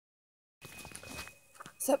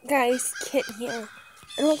What's up guys, Kit here,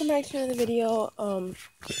 and welcome back to another video. I'm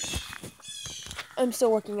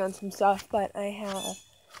still working on some stuff, but I have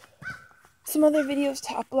some other videos to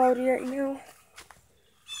upload right now.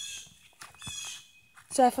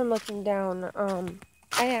 So if I'm looking down,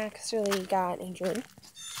 I actually got injured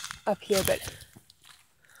up here, but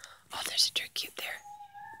oh, there's a turkey up there.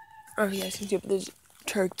 Oh, you guys can see, but there's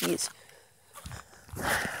turkeys.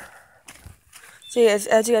 So yes,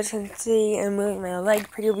 as you guys can see, I'm moving my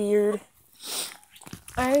leg pretty weird.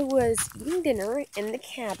 I was eating dinner in the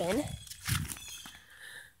cabin.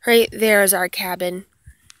 Right there is our cabin.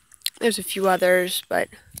 There's a few others, but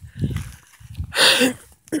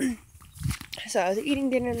so I was eating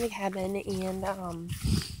dinner in the cabin, and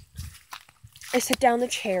I set down the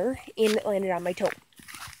chair and it landed on my toe.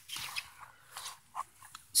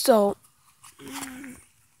 So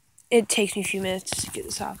it takes me a few minutes to get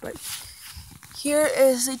this off, but here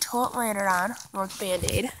is the toe it landed on, with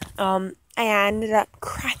Band-Aid. I ended up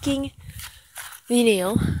cracking the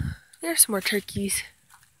nail. There's some more turkeys.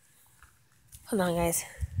 Hold on, guys.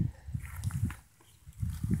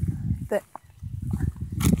 But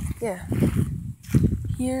yeah,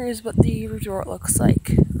 here is what the resort looks like.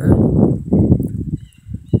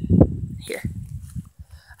 Here,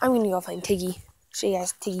 I'm gonna go find Tiggy. Show you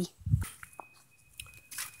guys Tiggy.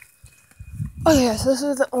 Oh yeah, so this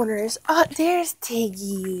is the owners. Oh, there's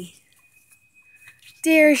Tiggy.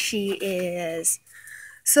 There she is.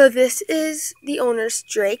 So this is the owner's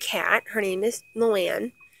stray cat. Her name is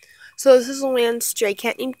Luann. So this is Luann's stray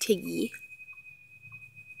cat named Tiggy.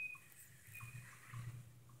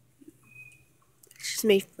 She's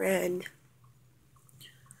my friend.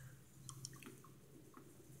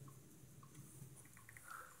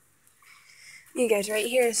 You guys, right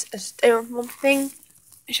here is a styrofoam thing.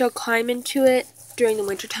 She'll climb into it during the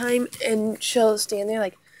wintertime, and she'll stand there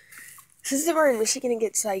like, since we're in Michigan, it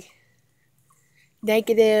gets like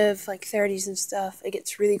negative, like 30s and stuff. It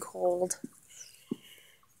gets really cold.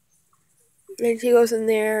 And she goes in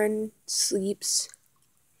there and sleeps.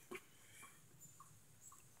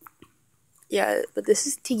 Yeah, but this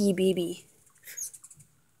is Tiggy Baby.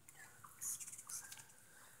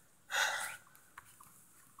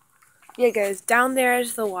 Yeah, guys, down there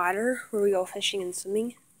is the water where we go fishing and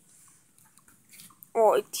swimming.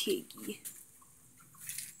 Oh, Tiggy.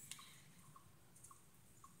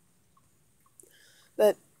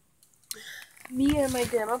 But me and my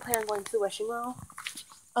grandma plan on going to the wishing well.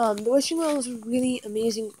 The wishing well is a really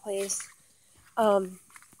amazing place.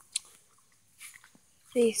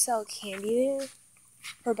 They sell candy there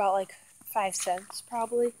for about like 5 cents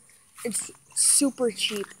probably. It's super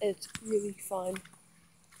cheap. It's really fun.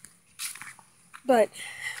 But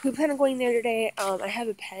we plan on going there today. I have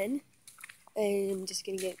a pen. I'm just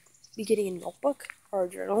gonna be getting a notebook or a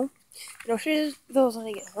journal. And I'll show you those when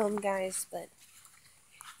I get home, guys. But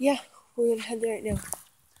yeah, we're gonna head there right now. I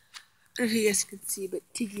don't know if you guys can see, but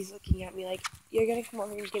Tiggy's looking at me like, you're gonna come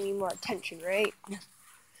over and give me more attention, right?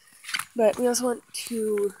 But we also went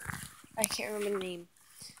to, I can't remember the name.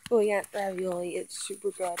 Oh, we got ravioli. It's super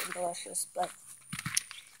good and delicious. But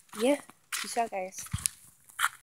yeah, peace out, guys.